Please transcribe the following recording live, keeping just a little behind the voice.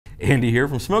Andy here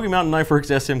from Smoky Mountain Knife Works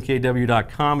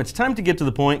SMKW.com. It's time to get to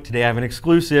the point. Today I have an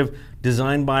exclusive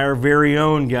designed by our very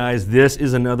own guys. This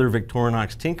is another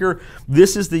Victorinox Tinker.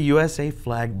 This is the USA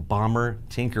Flag Bomber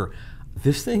Tinker.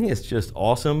 This thing is just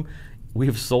awesome. We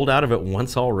have sold out of it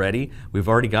once already. We've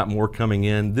already got more coming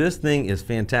in. This thing is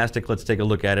fantastic. Let's take a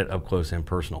look at it up close and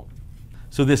personal.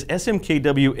 So this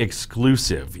SMKW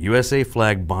exclusive USA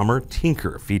Flag Bomber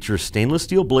Tinker features stainless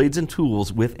steel blades and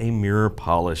tools with a mirror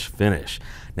polish finish.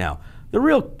 Now, the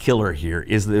real killer here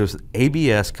is those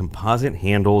ABS composite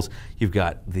handles. You've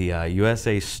got the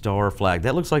USA Star flag.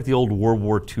 That looks like the old World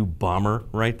War II bomber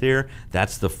right there.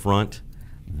 That's the front.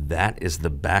 That is the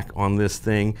back on this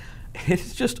thing.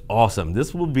 It's just awesome.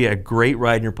 This will be a great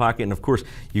ride in your pocket, and of course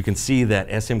you can see that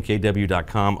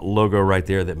smkw.com logo right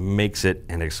there that makes it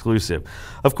an exclusive.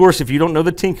 Of course, if you don't know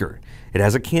the Tinker, it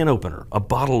has a can opener, a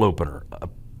bottle opener, a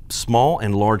small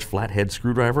and large flathead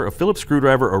screwdriver, a Phillips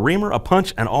screwdriver, a reamer, a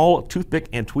punch, and all toothpick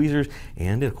and tweezers,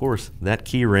 and of course that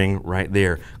key ring right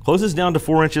there. Closes down to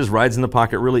 4 inches, rides in the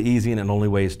pocket really easy, and it only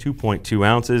weighs 2.2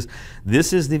 ounces.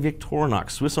 This is the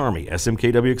Victorinox Swiss Army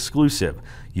SMKW exclusive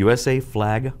USA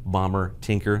Flag Bomber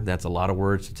Tinker. That's a lot of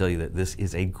words to tell you that this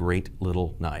is a great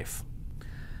little knife.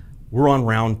 We're on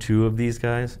round 2 of these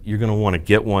guys. You're gonna wanna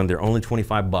get one. They're only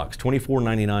 25 bucks,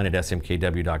 $24.99 at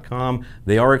smkw.com.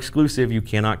 They are exclusive. You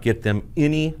cannot get them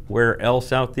anywhere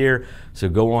else out there. So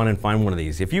go on and find one of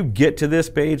these. If you get to this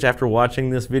page after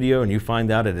watching this video and you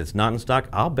find out that it's not in stock,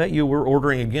 I'll bet you we're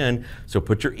ordering again. So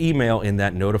put your email in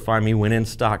that notify me when in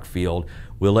stock field.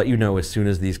 We'll let you know as soon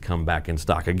as these come back in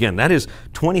stock. Again, that is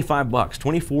 25 bucks,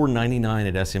 $24.99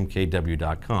 at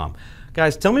smkw.com.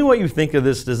 Guys, tell me what you think of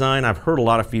this design. I've heard a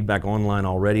lot of feedback online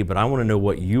already, but I want to know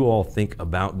what you all think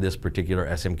about this particular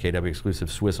SMKW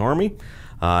exclusive Swiss Army.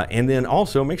 And then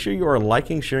also make sure you are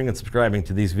liking, sharing, and subscribing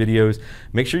to these videos.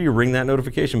 Make sure you ring that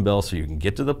notification bell so you can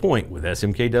get to the point with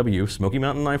SMKW, Smoky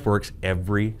Mountain Knife Works,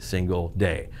 every single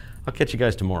day. I'll catch you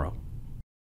guys tomorrow.